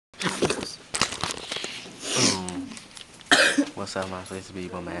What's up, my Swiss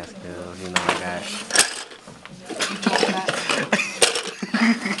people, my ass girls? You know I got.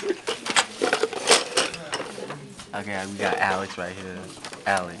 Okay, we got Alex right here.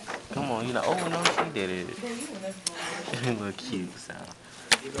 Alex, come on, you know. Oh no, she did it. Look cute, so.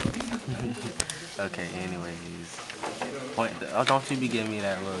 Okay, anyways. Oh, don't you be giving me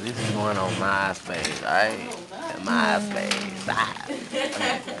that look. This is going on MySpace, alright? MySpace.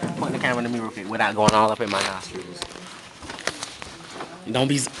 Point the camera in the mirror real quick without going all up in my nostrils. Don't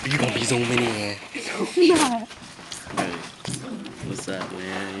be, you gonna be zooming in. Not. Hey, what's up,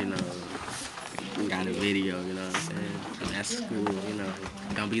 man? You know, we got a video, you know what I'm saying? That's cool, you know.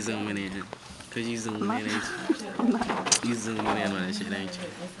 Don't be zooming in. Cause you zooming in, ain't you? You zooming in on that shit, ain't you?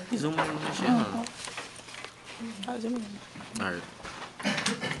 You zooming in on that shit, huh? Alright.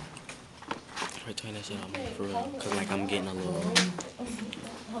 Turn that shit on me, for real. Cause like I'm getting a little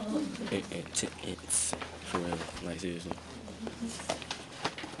intense, for real. Like seriously.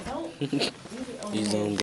 You zoomed